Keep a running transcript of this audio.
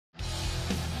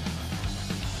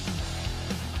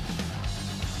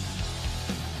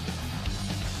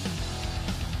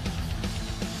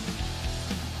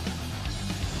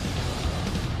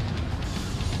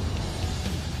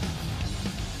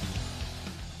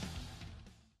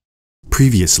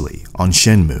Previously on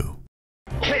Shenmue.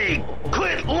 Hey,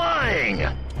 quit lying!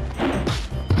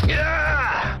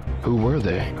 Yeah! Who were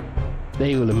they?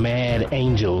 They were the Mad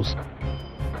Angels.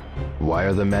 Why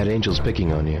are the Mad Angels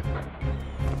picking on you?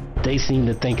 They seem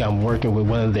to think I'm working with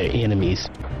one of their enemies.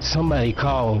 Somebody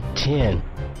called Chen.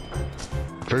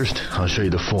 First, I'll show you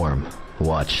the form.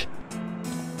 Watch.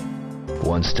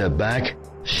 One step back,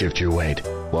 shift your weight.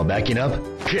 While backing up,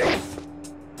 kick.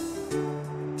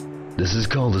 This is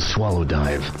called a swallow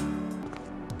dive.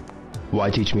 Why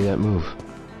teach me that move?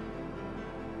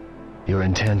 You're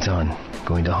intent on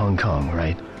going to Hong Kong,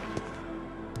 right?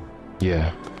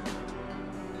 Yeah.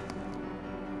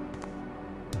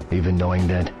 Even knowing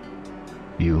that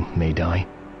you may die?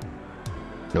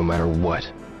 No matter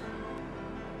what.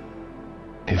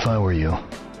 If I were you,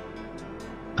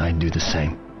 I'd do the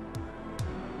same.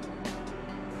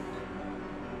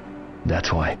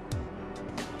 That's why.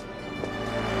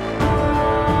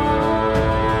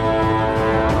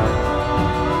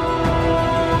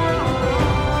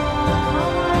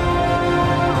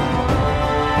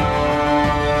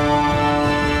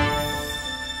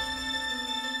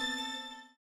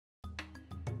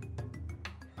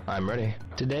 I'm ready.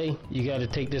 Today, you gotta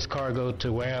take this cargo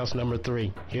to warehouse number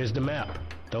 3. Here's the map.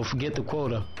 Don't forget the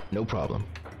quota. No problem.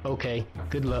 Okay,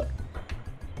 good luck.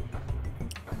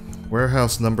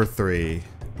 Warehouse number 3.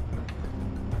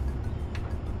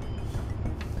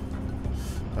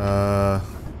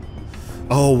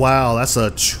 Oh wow, that's a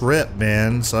trip,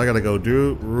 man. So I gotta go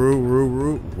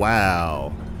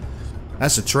wow.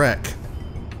 That's a trek.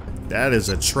 That is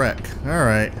a trek.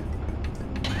 Alright.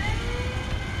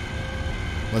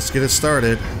 Let's get it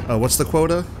started. What's the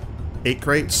quota? 8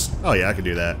 crates? Oh yeah, I can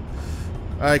do that.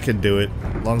 I can do it.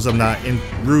 As long as I'm not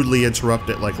rudely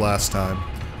interrupted like last time.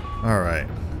 Alright.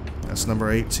 That's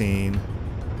number 18.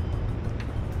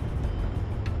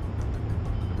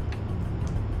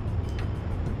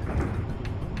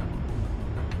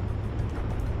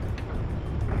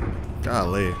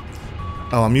 Golly.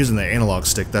 Oh, I'm using the analog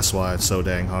stick. That's why it's so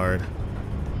dang hard.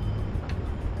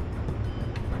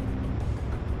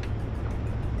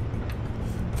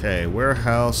 Okay,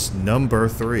 warehouse number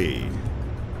 3.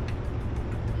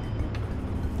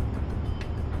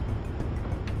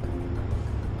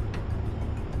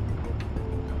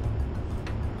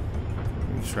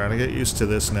 I'm trying to get used to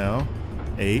this now.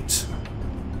 8.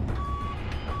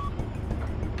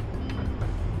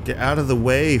 Get out of the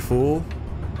way, fool.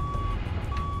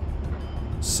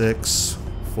 6,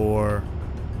 4,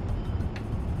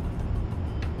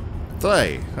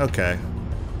 3. Okay.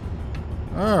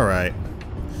 Alright.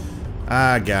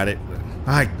 I got it.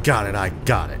 I got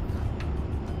it.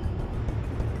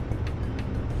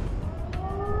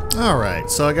 Alright,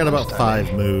 so I got about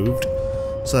 5 moved.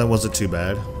 So that wasn't too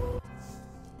bad.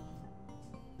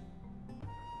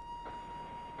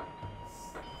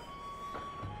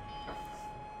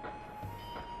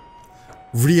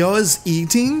 Ryo is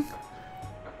eating?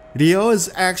 Ryo is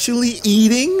actually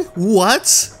eating?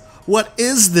 What? What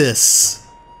is this?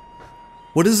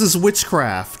 What is this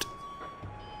witchcraft?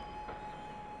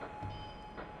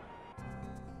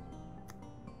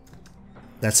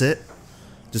 That's it?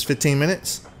 Just 15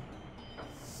 minutes?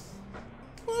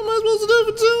 What am I supposed to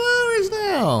do for 2 hours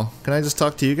now? Can I just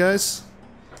talk to you guys?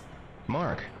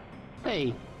 Mark.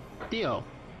 Hey, Dio,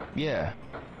 Yeah.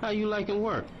 how you liking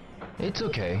work? It's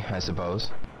okay, I suppose.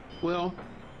 Well,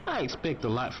 I expect a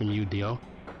lot from you, Dio.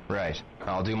 Right.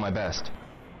 I'll do my best.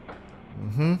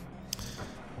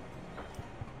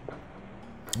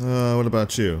 What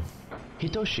about you?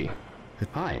 Hitoshi.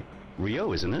 Hi,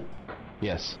 Ryo, isn't it?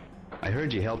 Yes. I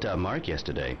heard you helped out Mark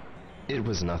yesterday. It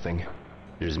was nothing.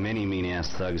 There's many mean-ass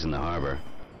thugs in the harbor.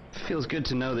 Feels good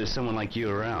to know there's someone like you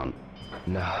around.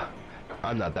 Nah,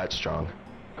 I'm not that strong.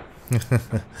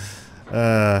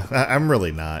 I'm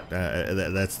really not.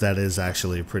 That is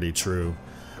actually pretty true.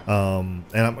 And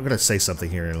I'm gonna say something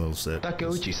here in a little bit.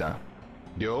 Takeuchi-san.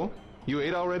 Yo, you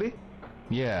ate already?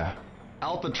 Yeah.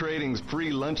 Alpha Trading's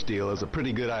free lunch deal is a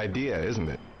pretty good idea, isn't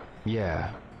it? Yeah.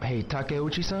 Hey,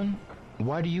 Takeuchi-san?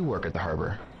 Why do you work at the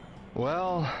harbor?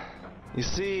 Well, you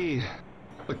see,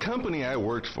 the company I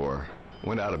worked for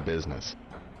went out of business.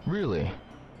 Really?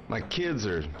 My kids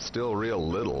are still real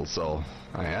little, so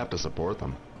I have to support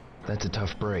them. That's a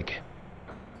tough break.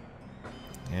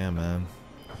 Yeah, man.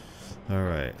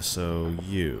 Alright, so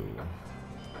you.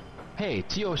 Hey,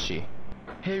 Tsuyoshi.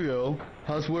 Hey Ryo,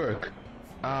 how's work?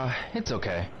 It's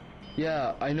okay.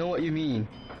 Yeah, I know what you mean,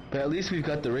 but at least we've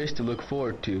got the race to look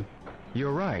forward to.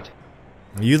 You're right.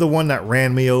 Are you the one that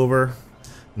ran me over?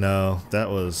 No, that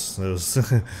was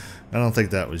I don't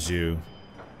think that was you.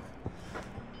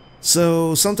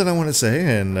 So, something I want to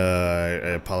say, and I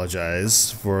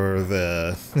apologize for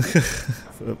the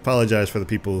apologize for the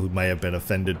people who may have been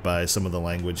offended by some of the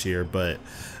language here, but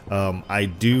I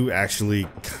do actually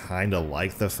kind of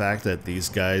like the fact that these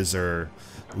guys are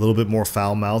a little bit more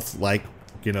foul-mouthed, like,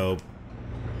 you know,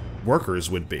 workers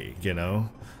would be, you know?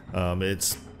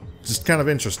 It's just kind of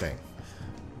interesting.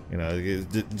 You know,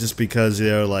 just because, you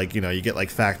know, like, you know, you get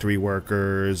like factory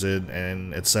workers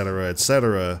and et cetera, et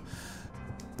cetera.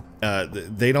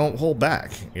 They don't hold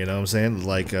back, you know what I'm saying?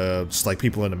 Like, just like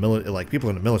people in the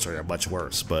military are much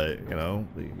worse, but, you know,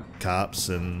 the cops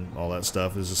and all that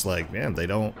stuff is just like, man, they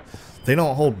don't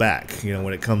hold back, you know,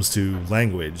 when it comes to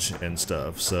language and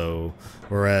stuff. So,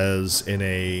 whereas in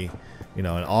a, you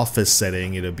know, an office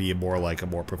setting, it'll be more like a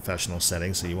more professional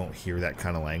setting, so you won't hear that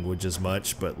kind of language as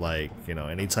much, but like, you know,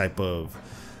 any type of,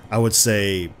 I would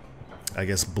say, I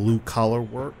guess, blue-collar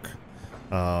work,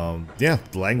 yeah,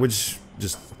 the language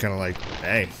just kind of like,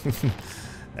 hey,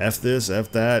 F this,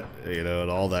 F that, you know, and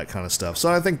all that kind of stuff.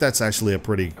 So I think that's actually a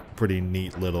pretty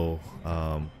neat little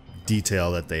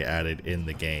detail that they added in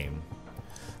the game.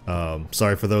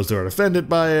 Sorry for those who are offended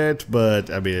by it, but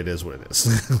I mean, it is what it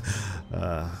is.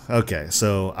 Okay,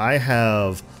 so I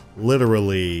have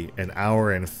literally an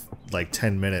hour and like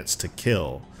 10 minutes to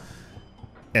kill,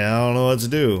 and I don't know what to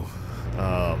do.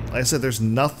 Like I said, there's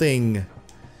nothing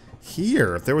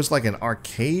here. If there was like an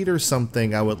arcade or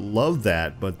something, I would love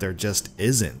that, but there just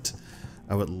isn't.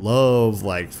 I would love,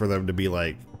 like, for them to be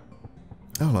like,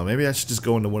 I don't know, maybe I should just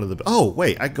go into one of the, oh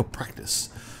wait, I could go practice.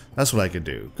 That's what I could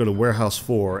do. Go to Warehouse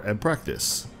 4 and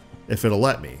practice. If it'll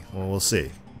let me. Well, we'll see.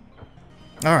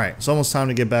 Alright, it's almost time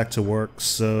to get back to work,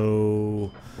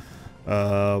 so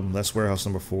that's Warehouse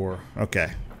number 4.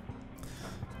 Okay.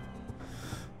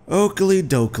 Oakley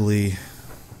dokley.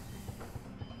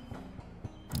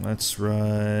 Let's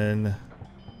run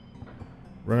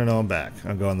it on back.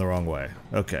 I'm going the wrong way.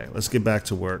 Okay, let's get back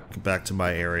to work. Get back to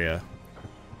my area.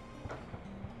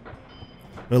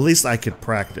 But at least I could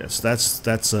practice.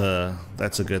 That's a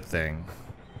good thing.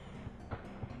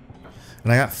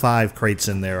 And I got 5 crates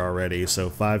in there already, so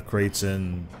 5 crates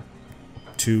in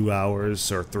 2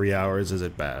 hours or 3 hours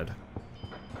isn't bad.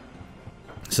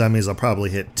 So that means I'll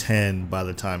probably hit 10 by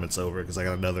the time it's over, because I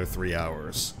got another 3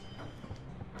 hours.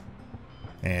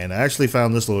 And I actually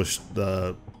found this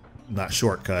little, not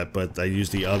shortcut, but I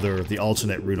used the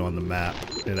alternate route on the map.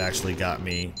 It actually got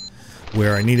me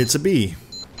where I needed to be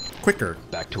quicker.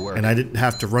 Back to work. And I didn't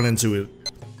have to run into it.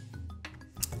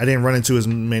 I didn't run into as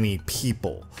many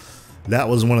people. That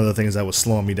was one of the things that was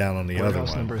slowing me down on the other one.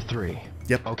 Warehouse number 3.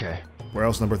 Yep. Okay.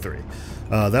 Warehouse number 3.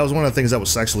 That was one of the things that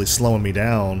was actually slowing me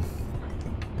down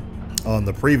on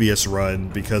the previous run,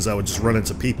 because I would just run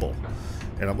into people.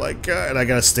 And I'm like, and I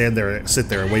gotta sit there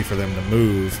and wait for them to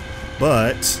move.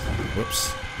 But,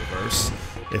 whoops, reverse.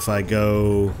 If I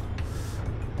go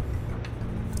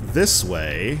this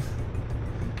way,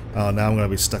 oh, now I'm gonna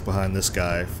be stuck behind this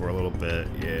guy for a little bit.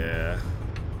 Yeah.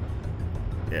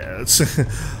 Yeah, it's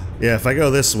yeah, if I go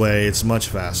this way, it's much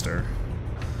faster.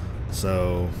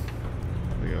 So,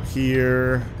 we go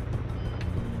here,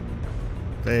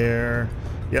 there,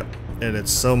 yep, and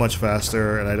it's so much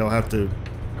faster, and I don't have to,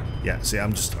 yeah, see,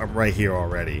 I'm right here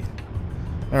already.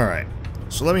 Alright,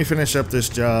 so let me finish up this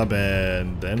job,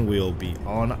 and then we'll be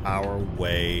on our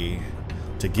way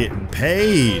to getting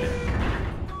paid.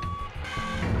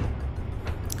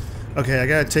 Okay, I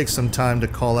gotta take some time to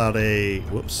call out a,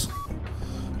 whoops,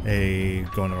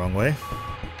 going the wrong way.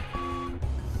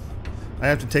 I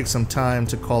have to take some time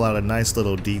to call out a nice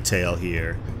little detail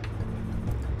here.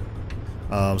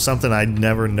 Something I'd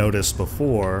never noticed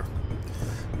before,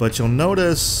 but you'll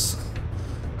notice,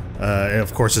 and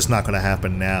of course it's not going to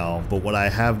happen now, but what I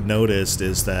have noticed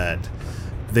is that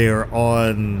they're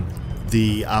on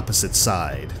the opposite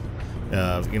side.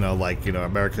 You know, like, you know,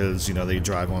 America's, you know, they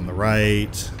drive on the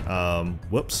right.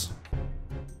 Whoops.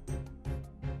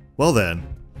 Well then.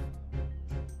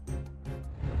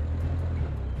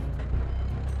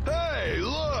 Hey,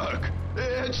 look!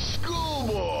 It's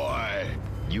Schoolboy!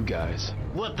 You guys.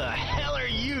 What the hell are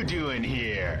you doing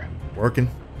here? Working.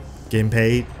 Getting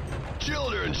paid.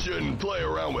 Children shouldn't play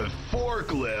around with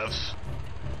forklifts.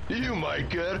 You might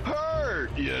get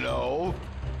hurt, you know.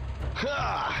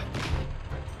 Ha!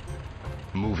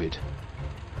 Move it.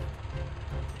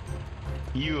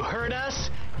 You heard us?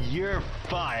 You're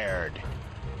fired.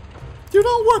 You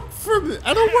don't work for me.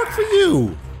 I don't work for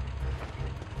you.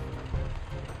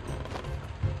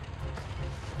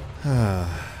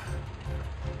 Ha!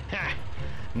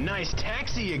 Nice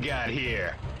taxi you got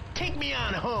here. Take me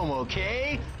on home,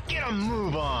 okay? Get a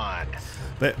move on.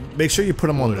 But make sure you put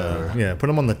them on the, yeah, put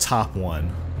them on the top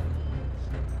one.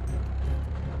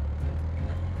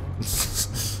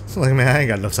 Like, man, I ain't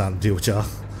got no time to deal with y'all.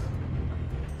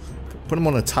 Put him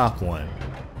on the top one.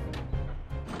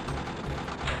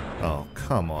 Oh,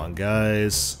 come on,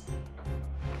 guys.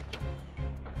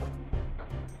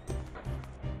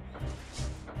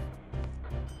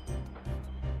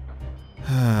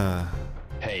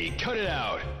 Hey, cut it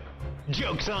out.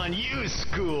 Joke's on you,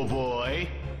 schoolboy.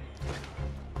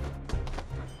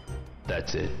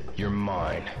 That's it. You're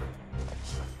mine.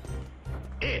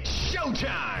 It's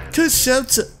showtime! Cause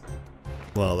showtime.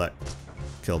 Well, that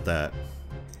killed that.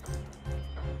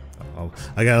 Oh,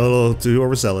 I got a little too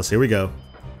overzealous. Here we go.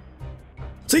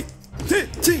 See,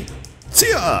 see,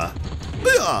 see.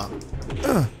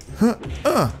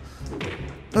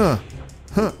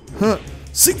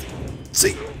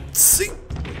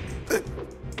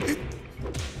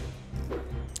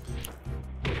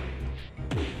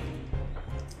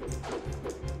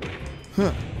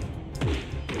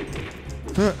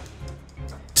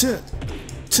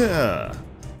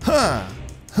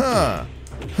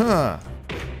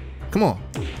 Come on.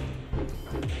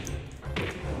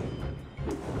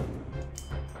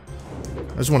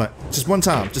 I just wanna, just one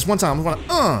time, I wanna,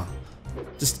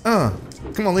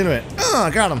 come on, lean a minute, I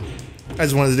got him. I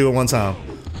just wanted to do it one time.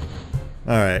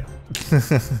 Alright.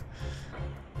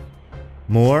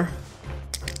 More.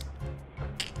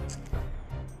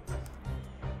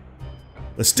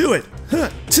 Let's do it.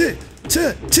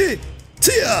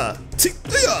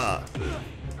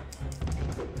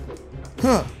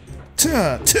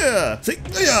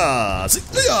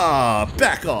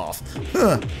 Back off.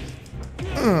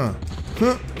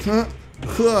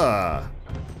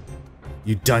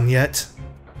 You done yet?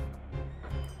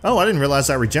 Oh, I didn't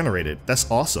realize I regenerated. That's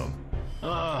awesome.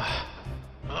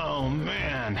 Oh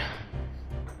man.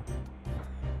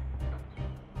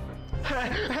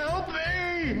 Help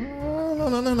me!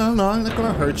 No, I'm not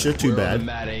gonna hurt you too Where are bad. the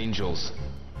Mad Angels?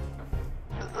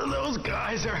 Those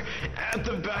guys are at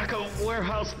the back of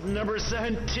warehouse number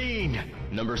 17.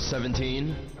 Number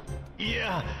 17?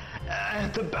 Yeah,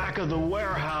 at the back of the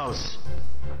warehouse.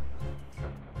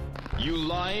 You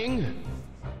lying?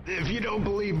 If you don't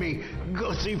believe me,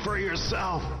 go see for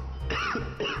yourself.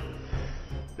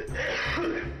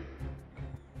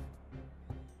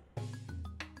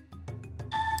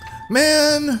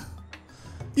 Man,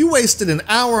 you wasted an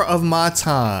hour of my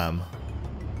time.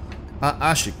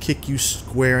 I should kick you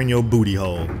square in your booty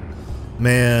hole.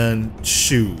 Man,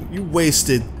 shoot. You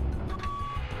wasted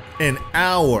an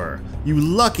hour. You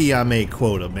lucky I made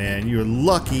quota, man. You're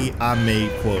lucky I made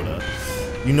quota.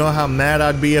 You know how mad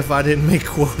I'd be if I didn't make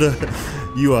quota?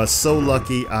 You are so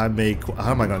lucky I made quota. How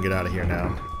am I gonna get out of here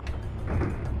now?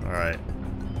 Alright.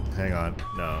 Hang on.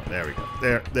 No, there we go.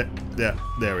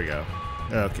 There we go.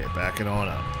 Okay, backing on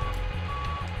up.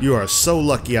 You are so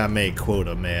lucky I made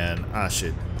quota, man. I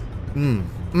should... Ooh,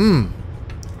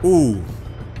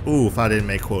 if I didn't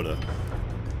make quota.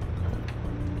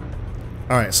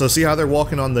 Alright, so see how they're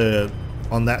walking on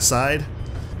that side?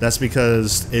 That's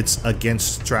because it's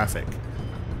against traffic.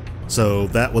 So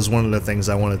that was one of the things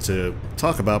I wanted to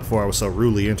talk about before I was so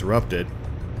rudely interrupted.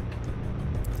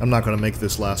 I'm not gonna make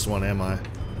this last one, am I?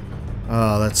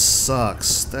 Oh, that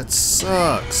sucks. That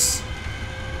sucks.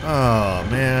 Oh,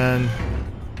 man.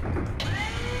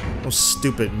 Those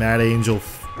stupid Mad Angel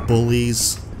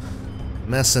bullies.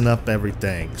 Messing up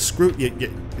everything. Screw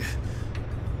you.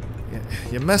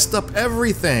 You messed up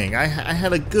everything. I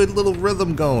had a good little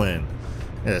rhythm going.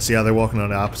 Yeah, see how they're walking on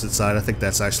the opposite side? I think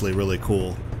that's actually really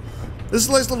cool. This is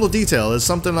a nice little detail. It's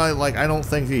something I like. I don't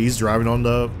think he's driving on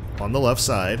the left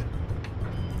side.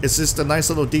 It's just a nice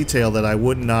little detail that I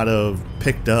would not have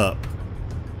picked up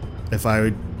if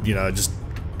I,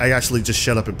 I actually just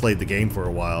shut up and played the game for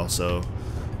a while. So,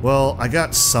 well, I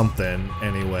got something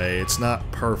anyway. It's not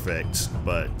perfect,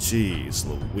 but geez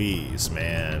Louise,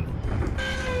 man.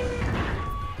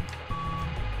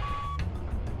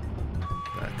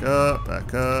 Back up.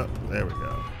 There we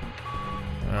go.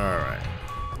 Alright.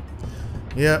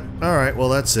 Yep, alright, well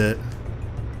that's it.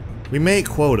 We made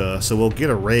quota, so we'll get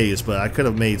a raise, but I could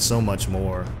have made so much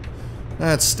more.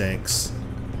 That stinks.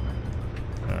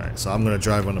 Alright, so I'm going to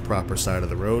drive on the proper side of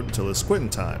the road until it's quitting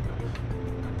time.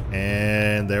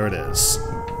 And there it is.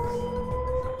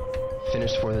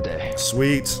 Finished for the day.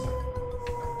 Sweet.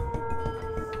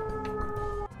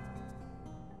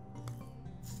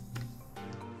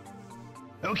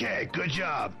 Okay, good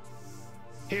job.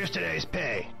 Here's today's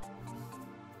pay.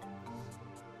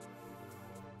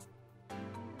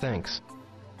 Thanks.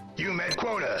 You met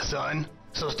quota, son.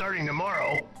 So starting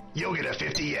tomorrow, you'll get a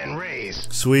 50 yen raise.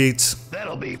 Sweet.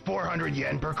 That'll be 400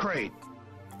 yen per crate.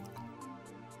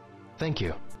 Thank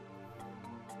you.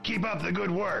 Keep up the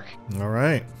good work.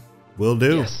 Alright. Will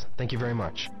do. Yes, thank you very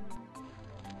much.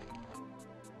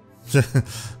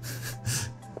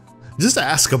 Just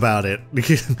ask about it.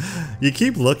 You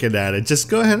keep looking at it. Just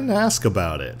go ahead and ask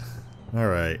about it.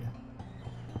 Alright.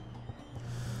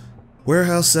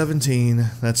 Warehouse 17.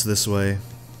 That's this way.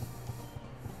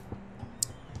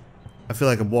 I feel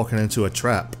like I'm walking into a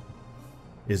trap.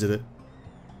 Is it?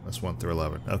 That's 1 through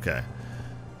 11. Okay.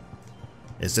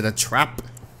 Is it a trap?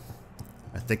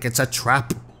 I think it's a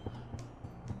trap.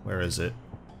 Where is it?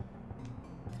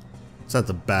 It's at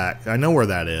the back. I know where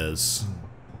that is.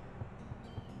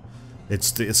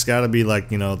 It's got to be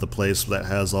like, you know, the place that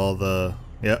has all the...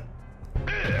 Yep.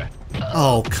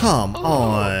 Oh, come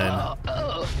on.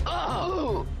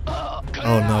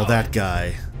 Oh no, that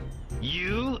guy.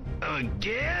 You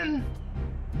again?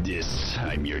 This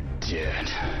time you're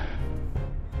dead.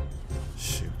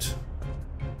 Shoot.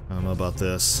 I don't know about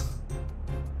this.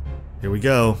 Here we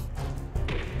go.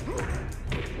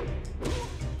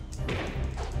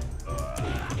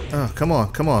 Oh, come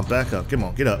on, back up. Come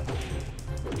on, get up.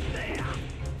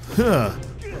 Huh.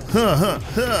 Huh, huh,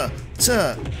 huh.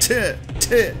 Ta, ta,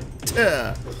 ta,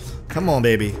 ta. Come on,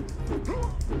 baby.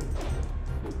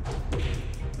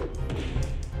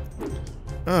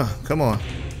 Come on.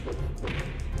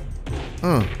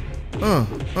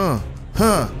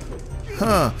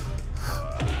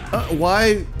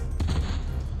 Why?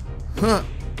 Huh,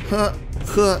 huh,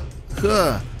 huh,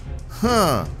 huh,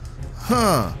 huh,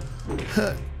 huh,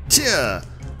 huh, tia,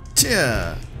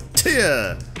 tia,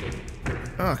 tia.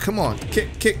 Oh, come on.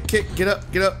 Kick, kick, kick. Get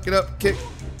up, get up, get up, kick.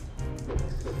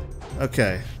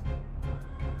 Okay.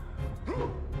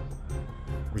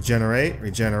 Regenerate,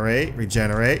 regenerate,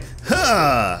 regenerate.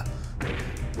 Ha!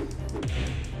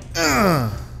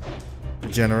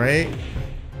 Regenerate.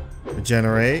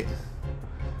 Regenerate.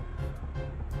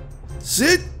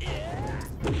 Sit!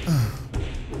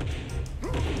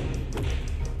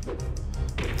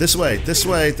 This way, this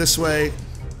way, this way.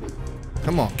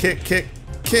 Come on, kick, kick,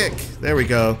 kick. There we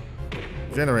go.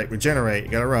 Regenerate, regenerate.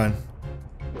 You gotta run.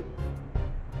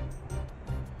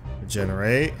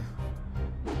 Regenerate.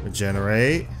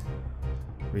 Regenerate.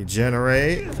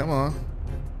 Regenerate. Come on.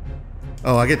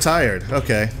 Oh, I get tired.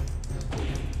 Okay.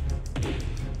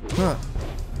 Huh.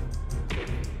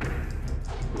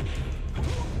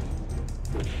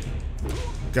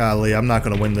 Golly, I'm not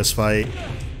gonna win this fight.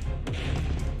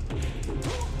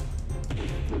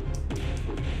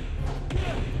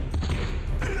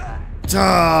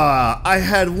 Duh! I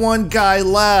had one guy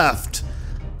left!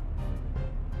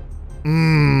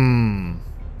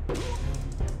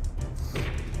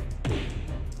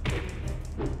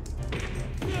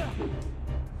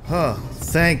 Huh.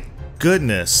 Thank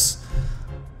goodness.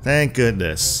 Thank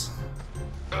goodness.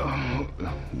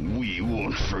 We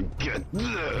won't forget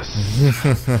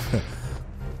this.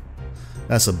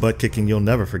 That's a butt kicking you'll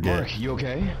never forget. Mark, you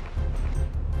okay?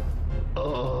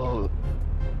 Oh,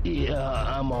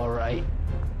 yeah, I'm alright.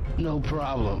 No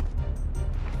problem.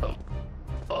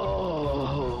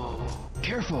 Oh,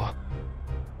 Careful.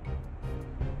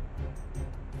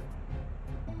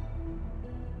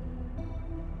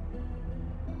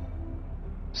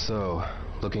 So,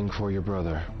 looking for your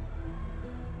brother.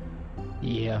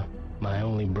 yeah, my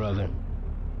only brother.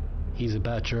 He's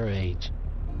about your age.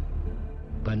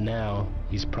 But now,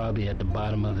 he's probably at the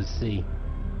bottom of the sea.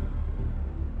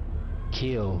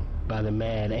 Killed by the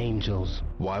Mad Angels.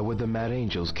 Why would the Mad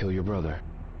Angels kill your brother?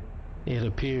 It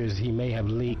appears he may have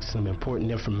leaked some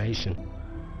important information.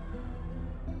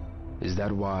 Is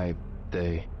that why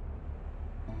they...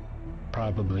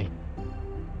 Probably.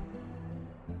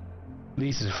 At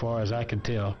least as far as I could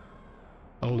tell,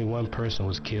 only one person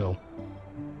was killed.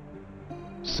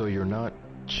 So you're not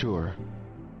sure?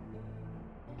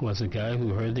 Was the guy who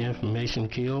heard the information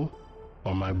killed?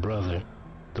 Or my brother,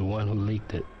 the one who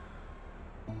leaked it?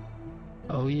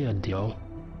 Oh yeah, Dio.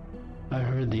 I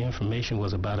heard the information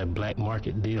was about a black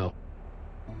market deal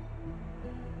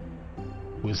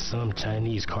with some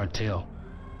Chinese cartel.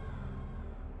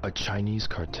 A Chinese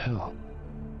cartel?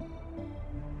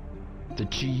 The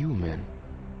GU men?